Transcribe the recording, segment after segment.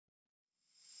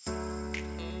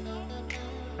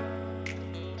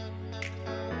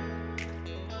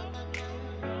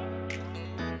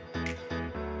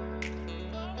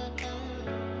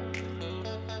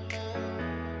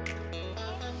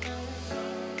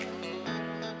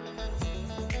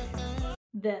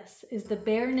This is the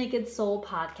Bare Naked Soul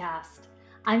podcast.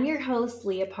 I'm your host,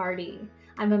 Leah Party.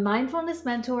 I'm a mindfulness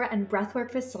mentor and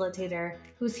breathwork facilitator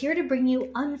who's here to bring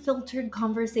you unfiltered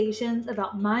conversations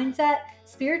about mindset,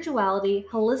 spirituality,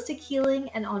 holistic healing,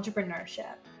 and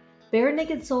entrepreneurship. Bare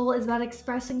Naked Soul is about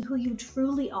expressing who you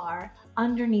truly are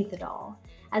underneath it all,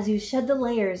 as you shed the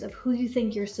layers of who you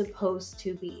think you're supposed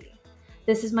to be.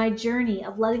 This is my journey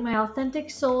of letting my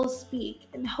authentic soul speak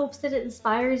in hopes that it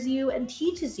inspires you and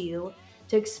teaches you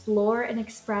to explore and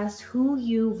express who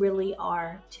you really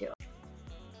are too.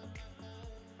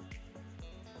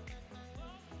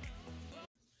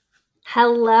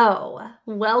 Hello,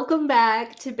 welcome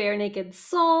back to Bare Naked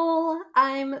Soul.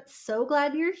 I'm so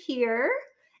glad you're here.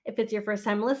 If it's your first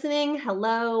time listening,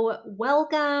 hello,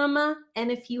 welcome.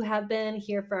 And if you have been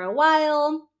here for a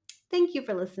while, thank you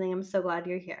for listening. I'm so glad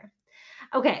you're here.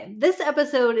 Okay, this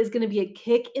episode is going to be a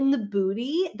kick in the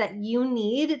booty that you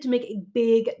need to make a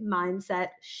big mindset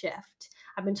shift.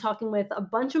 I've been talking with a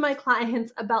bunch of my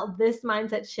clients about this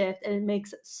mindset shift, and it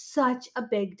makes such a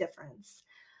big difference.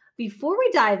 Before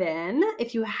we dive in,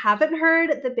 if you haven't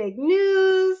heard the big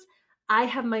news, I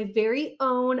have my very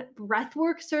own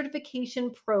breathwork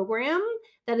certification program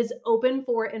that is open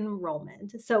for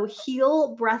enrollment. So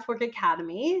Heal Breathwork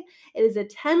Academy. It is a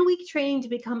 10-week training to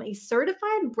become a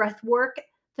certified breathwork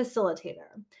facilitator.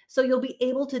 So you'll be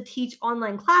able to teach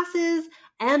online classes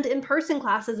and in-person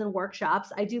classes and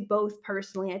workshops. I do both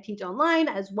personally. I teach online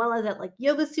as well as at like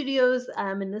yoga studios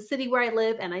in the city where I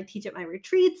live, and I teach at my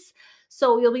retreats.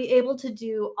 So you'll be able to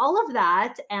do all of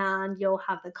that, and you'll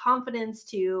have the confidence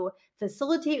to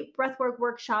facilitate breathwork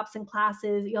workshops and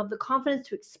classes. You'll have the confidence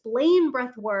to explain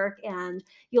breathwork, and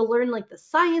you'll learn like the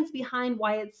science behind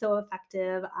why it's so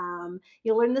effective.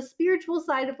 You'll learn the spiritual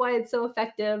side of why it's so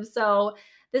effective. So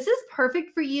this is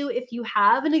perfect for you if you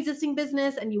have an existing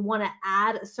business and you want to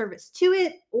add a service to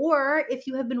it, or if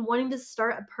you have been wanting to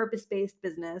start a purpose-based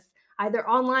business, either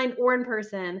online or in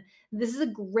person. This is a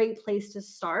great place to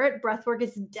start. Breathwork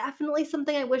is definitely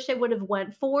something I wish I would have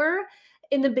went for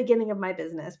in the beginning of my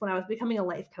business when I was becoming a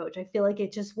life coach. I feel like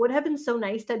it just would have been so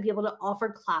nice to be able to offer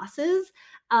classes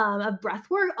of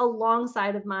breathwork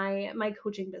alongside of my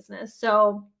coaching business.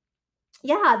 So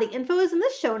yeah, the info is in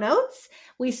the show notes.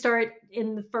 We start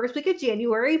in the first week of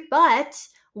January, but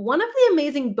one of the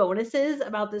amazing bonuses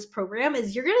about this program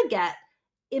is you're going to get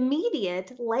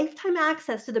immediate lifetime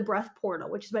access to the Breath Portal,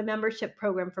 which is my membership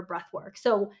program for breathwork.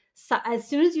 So as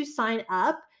soon as you sign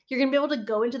up, you're going to be able to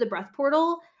go into the Breath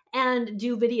Portal and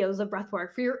do videos of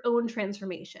breathwork for your own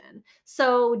transformation.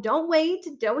 So don't wait,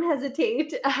 don't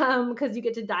hesitate, because you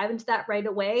get to dive into that right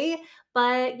away.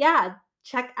 But yeah,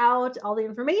 check out all the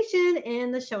information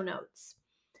in the show notes.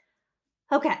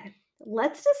 Okay,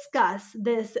 let's discuss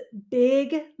this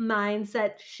big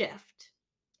mindset shift.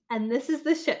 And this is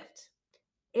the shift.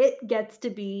 It gets to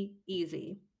be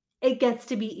easy. It gets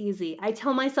to be easy. I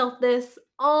tell myself this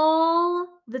all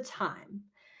the time.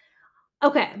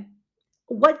 Okay,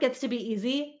 what gets to be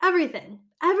easy? Everything.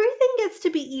 Everything gets to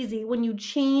be easy when you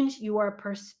change your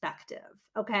perspective,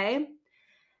 okay?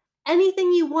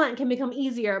 Anything you want can become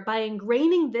easier by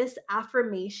ingraining this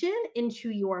affirmation into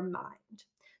your mind.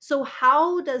 So,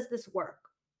 how does this work?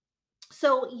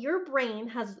 So, your brain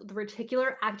has the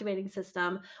reticular activating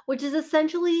system, which is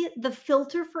essentially the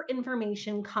filter for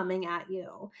information coming at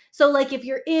you. So, like if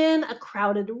you're in a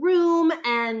crowded room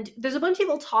and there's a bunch of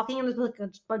people talking and there's like a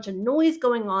bunch of noise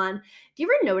going on, do you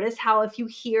ever notice how if you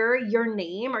hear your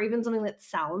name or even something that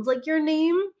sounds like your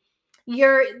name,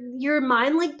 your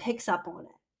mind like picks up on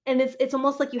it? And it's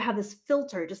almost like you have this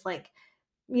filter, just like,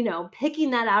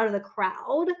 picking that out of the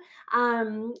crowd.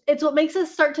 It's what makes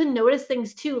us start to notice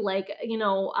things too. Like,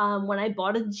 when I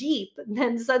bought a Jeep,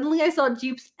 then suddenly I saw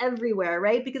Jeeps everywhere,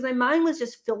 right? Because my mind was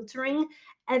just filtering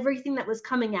everything that was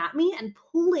coming at me and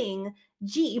pulling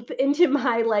Jeep into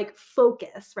my like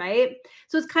focus, right?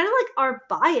 So it's kind of like our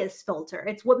bias filter.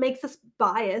 It's what makes us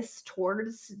bias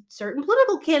towards certain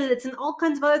political candidates and all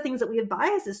kinds of other things that we have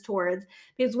biases towards.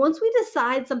 Because once we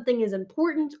decide something is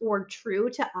important or true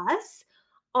to us,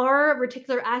 our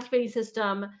reticular activating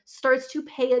system starts to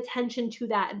pay attention to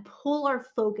that and pull our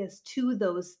focus to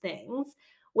those things,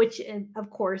 which of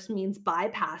course means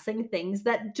bypassing things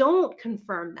that don't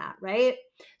confirm that, right?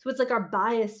 So it's like our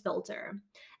bias filter.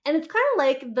 And it's kind of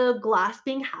like the glass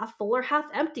being half full or half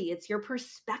empty. It's your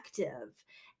perspective.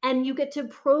 And you get to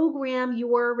program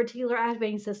your reticular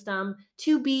activating system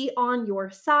to be on your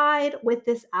side with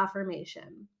this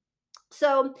affirmation.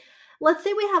 So let's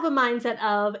say we have a mindset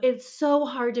of it's so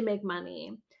hard to make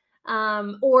money,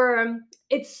 or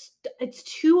it's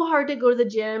too hard to go to the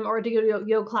gym or to go to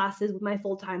yoga classes with my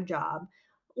full-time job.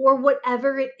 or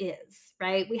whatever it is,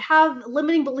 right? We have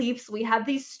limiting beliefs, we have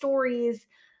these stories.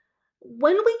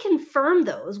 When we confirm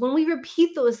those, when we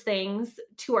repeat those things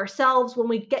to ourselves, when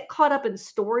we get caught up in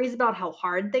stories about how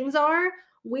hard things are,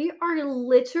 we are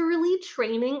literally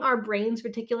training our brain's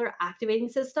reticular activating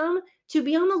system to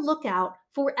be on the lookout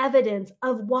for evidence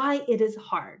of why it is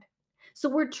hard. So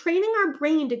we're training our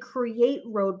brain to create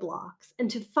roadblocks and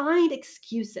to find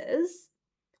excuses,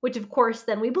 which of course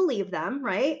then we believe them,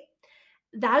 right?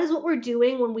 That is what we're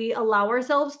doing when we allow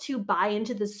ourselves to buy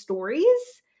into the stories.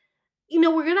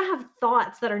 We're going to have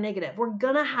thoughts that are negative. We're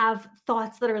going to have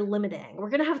thoughts that are limiting. We're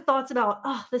going to have thoughts about,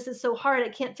 oh, this is so hard. I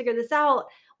can't figure this out.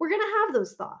 We're going to have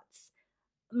those thoughts.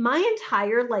 My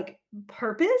entire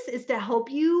purpose is to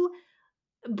help you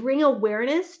bring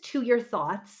awareness to your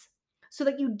thoughts so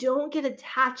that you don't get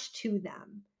attached to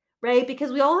them, right?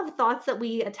 Because we all have thoughts that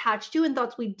we attach to and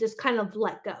thoughts we just kind of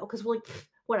let go because we're like,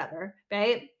 whatever,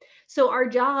 right? So our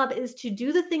job is to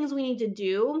do the things we need to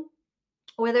do,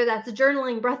 whether that's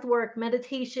journaling, breath work,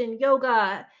 meditation,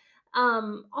 yoga,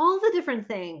 all the different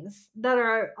things that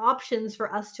are options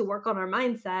for us to work on our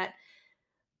mindset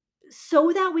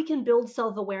so that we can build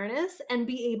self-awareness and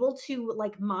be able to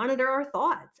monitor our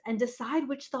thoughts and decide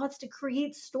which thoughts to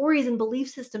create stories and belief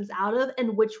systems out of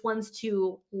and which ones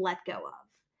to let go of,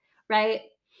 right?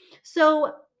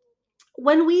 So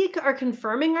when we are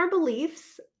confirming our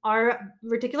beliefs, our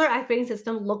reticular activating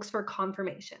system looks for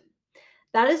confirmation.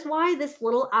 That is why this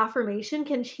little affirmation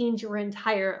can change your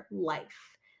entire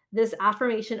life. This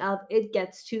affirmation of it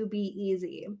gets to be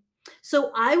easy.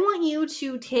 So I want you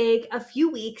to take a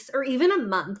few weeks or even a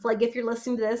month. Like if you're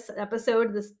listening to this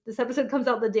episode comes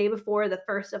out the day before the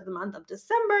first of the month of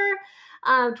December,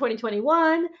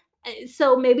 2021.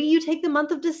 So maybe you take the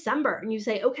month of December and you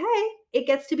say, okay, it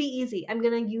gets to be easy. I'm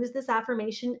going to use this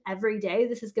affirmation every day.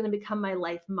 This is going to become my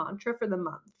life mantra for the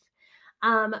month.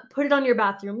 Put it on your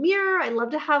bathroom mirror. I love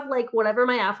to have whatever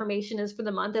my affirmation is for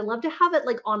the month. I love to have it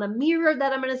on a mirror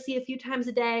that I'm going to see a few times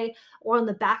a day or on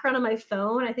the background of my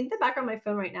phone. I think the background of my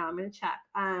phone right now, I'm going to check.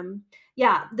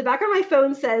 Yeah, the background of my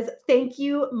phone says, thank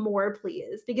you, more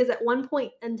please. Because at one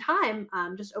point in time,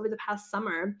 just over the past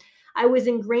summer, I was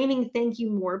ingraining thank you,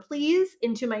 more please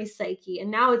into my psyche. And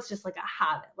now it's just like a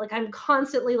habit. I'm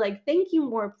constantly thank you,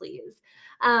 more please,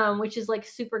 which is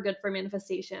super good for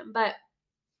manifestation. But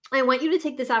I want you to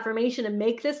take this affirmation and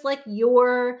make this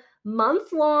your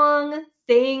month-long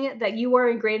thing that you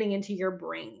are ingraining into your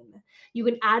brain. You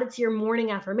can add it to your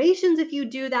morning affirmations if you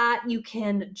do that. You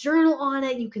can journal on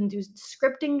it. You can do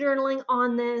scripting journaling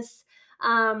on this.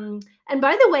 And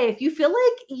by the way, if you feel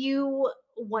like you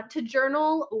want to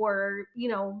journal or,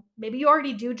 maybe you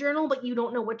already do journal, but you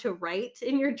don't know what to write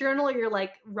in your journal, or you're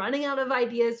running out of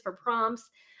ideas for prompts,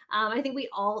 I think we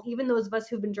all, even those of us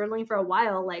who've been journaling for a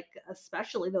while,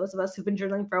 especially those of us who've been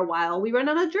journaling for a while, we run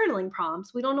out of journaling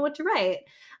prompts. We don't know what to write.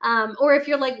 Or if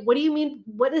you're like, what do you mean?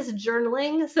 What is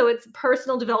journaling? So it's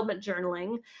personal development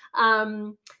journaling.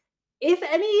 If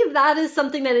any of that is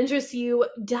something that interests you,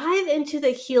 dive into the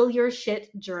Heal Your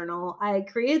Shit journal. I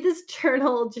created this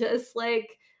journal just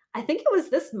I think it was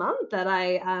this month that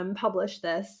I published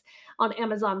this on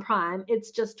Amazon Prime. It's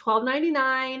just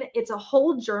 $12.99. It's a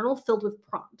whole journal filled with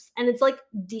prompts, and it's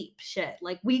deep shit.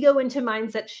 We go into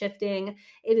mindset shifting.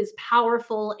 It is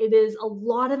powerful. It is a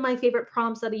lot of my favorite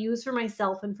prompts that I use for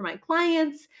myself and for my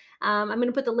clients. I'm going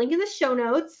to put the link in the show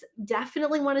notes.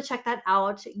 Definitely want to check that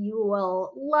out. You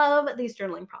will love these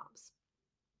journaling prompts.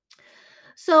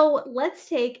 So let's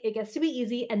take it gets to be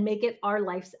easy and make it our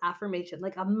life's affirmation,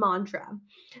 like a mantra,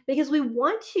 because what we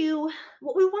want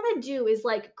to do is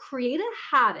create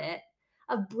a habit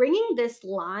of bringing this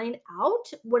line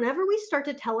out whenever we start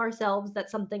to tell ourselves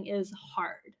that something is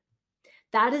hard.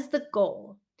 That is the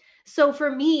goal. So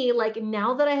for me,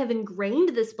 now that I have ingrained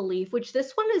this belief, which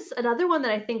this one is another one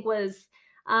that I think was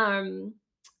um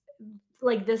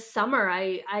this summer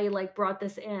I brought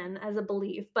this in as a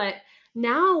belief, but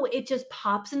now it just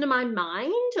pops into my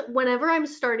mind whenever I'm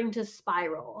starting to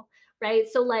spiral, right?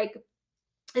 So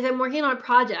if I'm working on a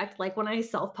project, when I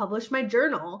self-published my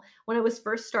journal, when I was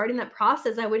first starting that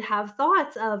process, I would have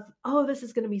thoughts of, oh, this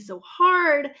is going to be so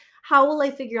hard. How will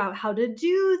I figure out how to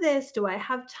do this? Do I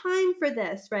have time for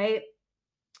this, right?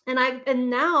 And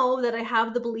now that I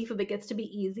have the belief of it gets to be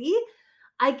easy,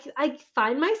 I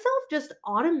find myself just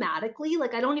automatically,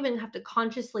 I don't even have to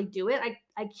consciously do it.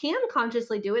 I can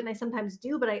consciously do it, and I sometimes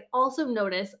do, but I also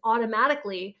notice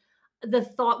automatically the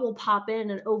thought will pop in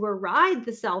and override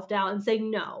the self-doubt and say,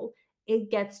 no,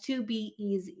 it gets to be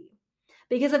easy.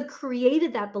 Because I've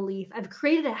created that belief. I've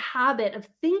created a habit of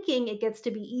thinking it gets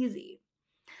to be easy.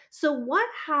 So, what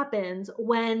happens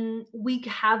when we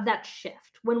have that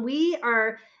shift? When we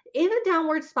are in a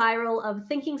downward spiral of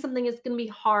thinking something is going to be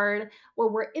hard, or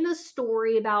we're in a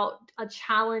story about a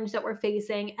challenge that we're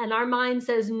facing, and our mind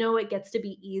says, no, it gets to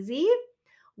be easy.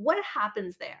 What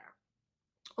happens there?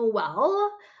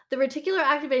 Well, the reticular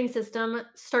activating system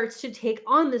starts to take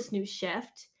on this new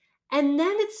shift, and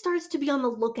then it starts to be on the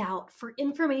lookout for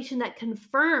information that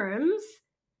confirms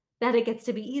that it gets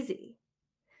to be easy.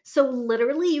 So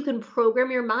literally you can program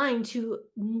your mind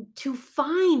to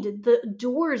find the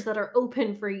doors that are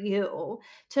open for you,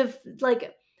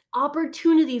 like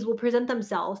opportunities will present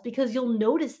themselves because you'll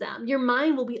notice them. Your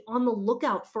mind will be on the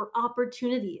lookout for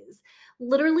opportunities.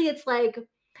 Literally it's like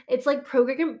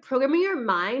programming your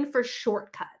mind for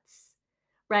shortcuts,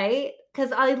 right?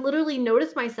 Cuz I literally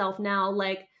notice myself now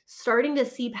like starting to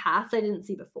see paths I didn't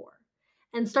see before,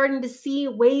 and starting to see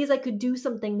ways I could do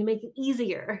something to make it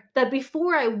easier that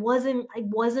before I wasn't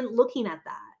looking at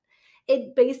that.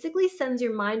 It basically sends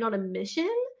your mind on a mission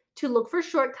to look for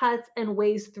shortcuts and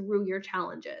ways through your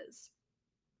challenges.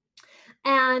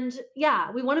 And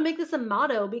yeah, we want to make this a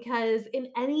motto because in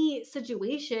any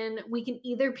situation, we can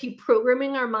either be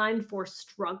programming our mind for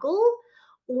struggle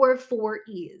or for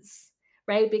ease,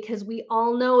 right? Because we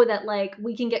all know that like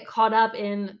we can get caught up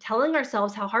in telling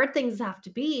ourselves how hard things have to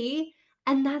be.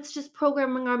 And that's just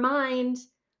programming our mind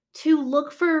to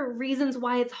look for reasons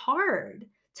why it's hard,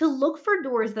 to look for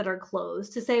doors that are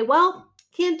closed, to say, well,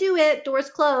 can't do it,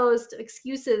 doors closed,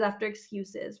 excuses after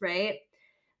excuses, right?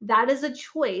 That is a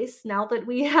choice. Now that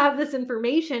we have this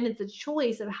information, it's a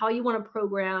choice of how you want to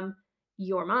program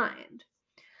your mind.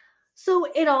 So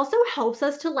it also helps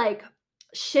us to like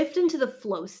shift into the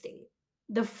flow state,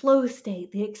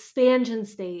 the expansion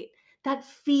state, that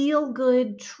feel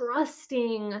good,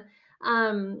 trusting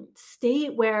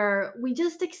state where we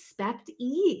just expect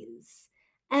ease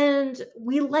and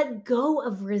we let go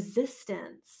of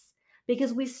resistance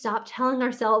because we stop telling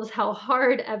ourselves how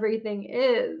hard everything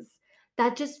is.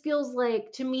 That just feels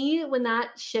like, to me, when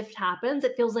that shift happens,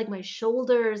 it feels like my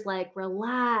shoulders like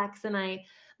relax and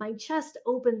my chest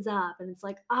opens up and it's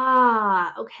like,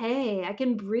 ah, okay, I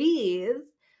can breathe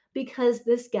because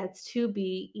this gets to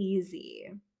be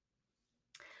easy.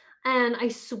 And I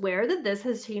swear that this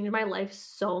has changed my life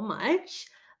so much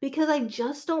because I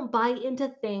just don't buy into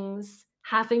things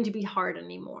having to be hard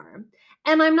anymore.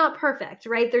 And I'm not perfect,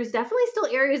 right? There's definitely still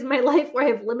areas in my life where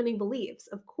I have limiting beliefs,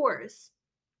 of course,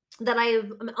 that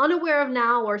I'm unaware of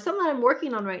now or some that I'm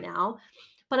working on right now.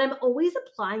 But I'm always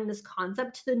applying this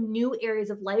concept to the new areas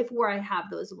of life where I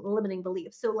have those limiting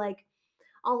beliefs. So like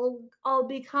I'll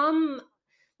become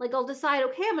like I'll decide,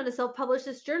 okay, I'm going to self-publish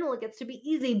this journal. It gets to be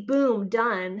easy. Boom,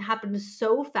 done. Happened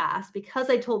so fast because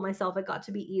I told myself it got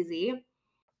to be easy.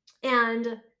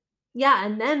 And yeah,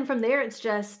 and then from there it's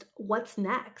just what's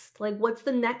next? Like what's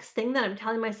the next thing that I'm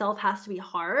telling myself has to be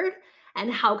hard?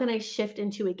 And how can I shift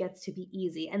into it gets to be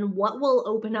easy? And what will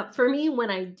open up for me when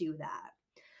I do that?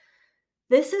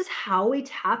 This is how we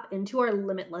tap into our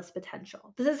limitless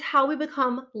potential. This is how we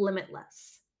become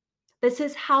limitless. This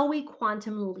is how we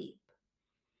quantum leap,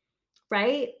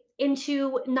 right?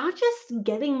 Into not just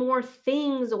getting more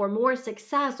things or more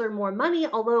success or more money,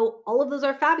 although all of those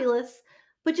are fabulous,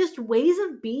 but just ways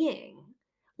of being.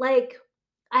 Like,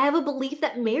 I have a belief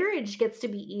that marriage gets to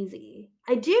be easy.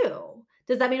 I do.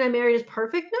 Does that mean my marriage is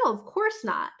perfect? No, of course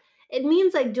not. It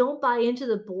means I don't buy into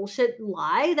the bullshit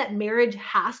lie that marriage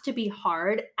has to be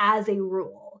hard as a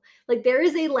rule. Like there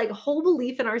is a like whole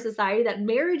belief in our society that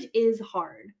marriage is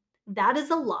hard. That is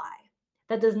a lie.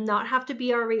 That does not have to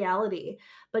be our reality.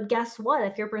 But guess what?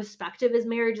 If your perspective is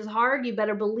marriage is hard, you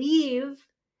better believe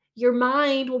your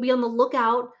mind will be on the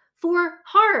lookout for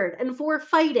hard and for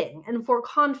fighting and for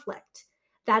conflict.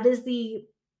 That is the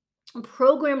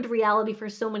programmed reality for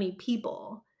so many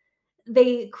people.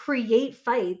 They create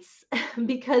fights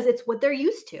because it's what they're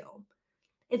used to.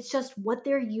 It's just what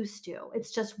they're used to.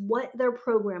 It's just what they're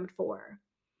programmed for.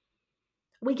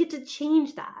 We get to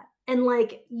change that. And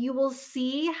like you will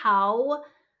see how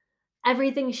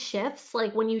everything shifts.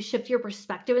 Like when you shift your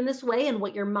perspective in this way and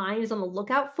what your mind is on the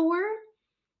lookout for,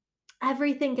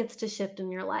 everything gets to shift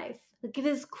in your life. Like it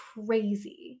is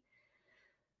crazy.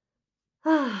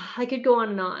 I could go on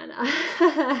and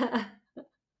on.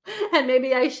 And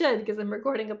maybe I should because I'm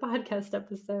recording a podcast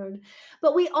episode.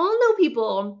 But we all know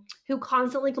people who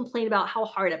constantly complain about how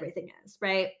hard everything is,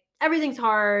 right? Everything's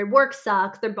hard, work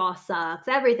sucks, their boss sucks,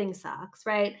 everything sucks,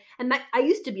 right? And I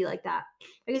used to be like that.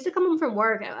 I used to come home from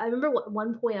work. I remember at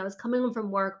one point I was coming home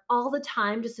from work all the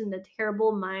time, just in a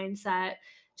terrible mindset,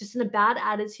 just in a bad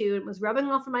attitude, was rubbing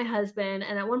off on my husband.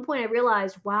 And at one point I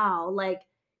realized, wow, like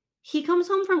He comes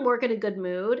home from work in a good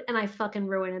mood and I fucking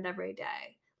ruin it every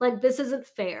day. Like, this isn't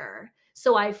fair.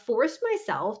 So I forced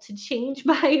myself to change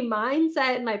my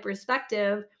mindset and my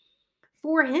perspective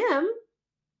for him,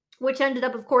 which ended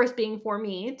up, of course, being for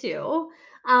me too.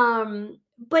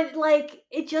 But like,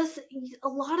 it just, a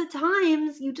lot of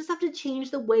times you just have to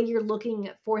change the way you're looking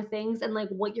for things and like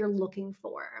what you're looking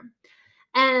for.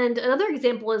 And another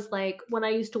example is like when I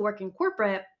used to work in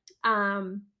corporate,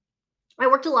 um, I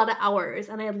worked a lot of hours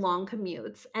and I had long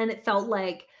commutes, and it felt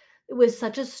like it was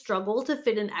such a struggle to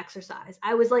fit in exercise.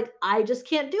 I was like, I just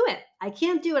can't do it. I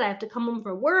can't do it. I have to come home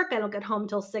from work. I don't get home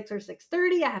till 6 or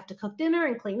 6:30. I have to cook dinner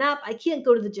and clean up. I can't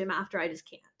go to the gym after. I just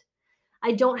can't.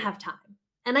 I don't have time.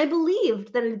 And I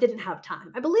believed that I didn't have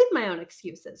time. I believed my own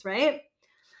excuses, right?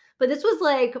 But this was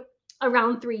like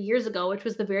around 3 years ago, which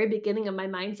was the very beginning of my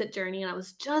mindset journey, and I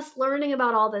was just learning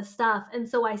about all this stuff, and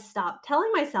so I stopped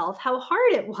telling myself how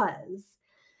hard it was.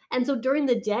 And so during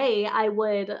the day, I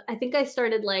think I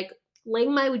started like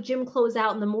laying my gym clothes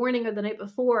out in the morning or the night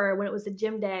before when it was a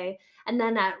gym day. And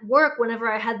then at work,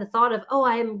 whenever I had the thought of, oh,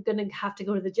 I'm going to have to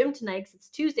go to the gym tonight because it's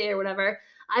Tuesday or whatever,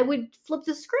 I would flip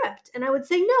the script and I would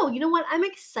say, no, you know what? I'm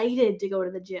excited to go to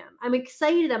the gym. I'm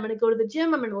excited. I'm going to go to the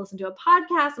gym. I'm going to listen to a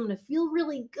podcast. I'm going to feel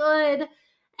really good.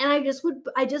 And I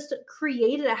just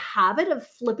created a habit of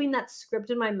flipping that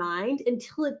script in my mind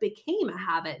until it became a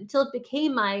habit, until it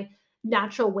became my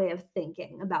natural way of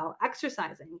thinking about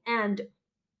exercising. And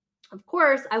of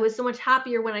course, I was so much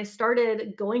happier when I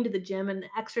started going to the gym and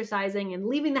exercising and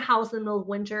leaving the house in the middle of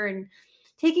winter and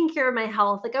taking care of my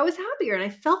health. Like, I was happier and I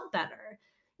felt better.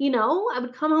 I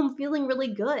would come home feeling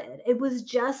really good.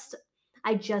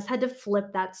 I just had to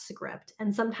flip that script.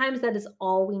 And sometimes that is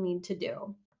all we need to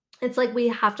do. It's like we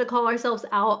have to call ourselves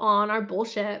out on our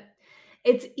bullshit.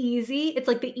 It's easy. It's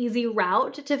like the easy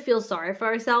route to feel sorry for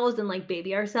ourselves and like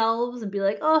baby ourselves and be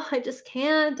like, oh, I just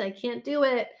can't. I can't do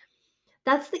it.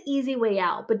 That's the easy way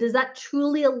out. But does that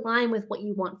truly align with what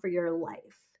you want for your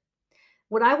life?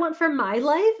 What I want for my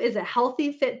life is a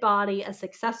healthy, fit body, a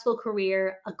successful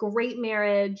career, a great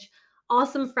marriage,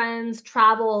 awesome friends,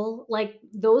 travel. Like,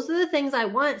 those are the things I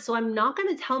want. So I'm not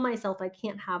going to tell myself I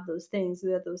can't have those things,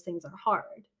 that those things are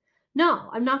hard. No,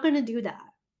 I'm not going to do that.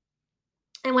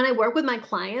 And when I work with my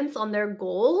clients on their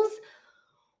goals,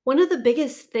 one of the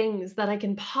biggest things that I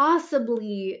can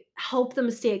possibly help them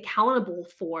stay accountable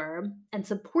for and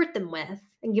support them with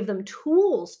and give them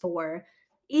tools for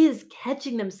is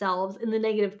catching themselves in the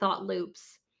negative thought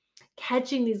loops,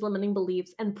 catching these limiting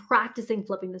beliefs, and practicing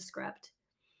flipping the script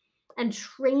and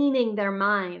training their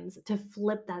minds to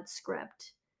flip that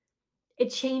script.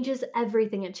 It changes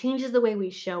everything. It changes the way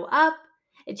we show up,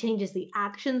 it changes the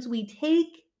actions we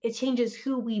take, it changes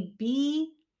who we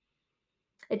be,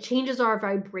 it changes our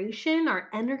vibration, our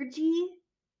energy.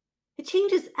 It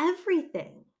changes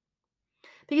everything.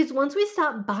 Because once we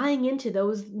stop buying into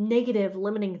those negative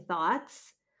limiting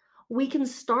thoughts, we can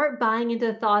start buying into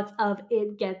the thoughts of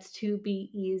it gets to be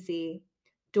easy.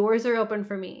 Doors are open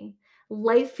for me.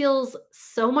 Life feels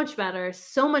so much better,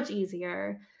 so much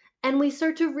easier. And we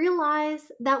start to realize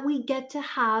that we get to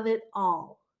have it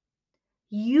all.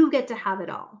 You get to have it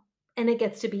all, and it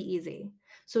gets to be easy.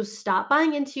 So stop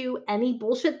buying into any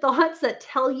bullshit thoughts that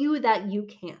tell you that you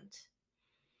can't.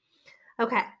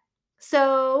 Okay,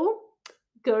 so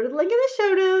go to the link in the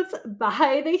show notes,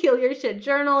 buy the Heal Your Shit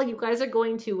journal. You guys are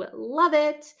going to love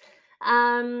it.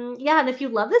 Yeah, and if you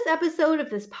love this episode, if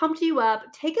this pumped you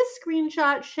up, take a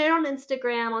screenshot, share on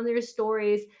Instagram, on your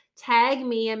stories, tag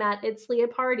me. I'm at It's Leah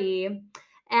Party.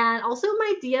 And also,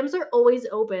 my DMs are always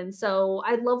open. So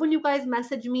I'd love when you guys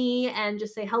message me and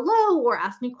just say hello or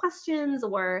ask me questions,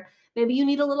 or maybe you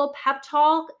need a little pep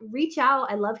talk. Reach out.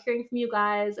 I love hearing from you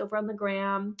guys over on the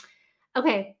gram.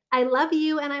 Okay, I love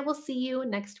you, and I will see you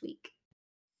next week.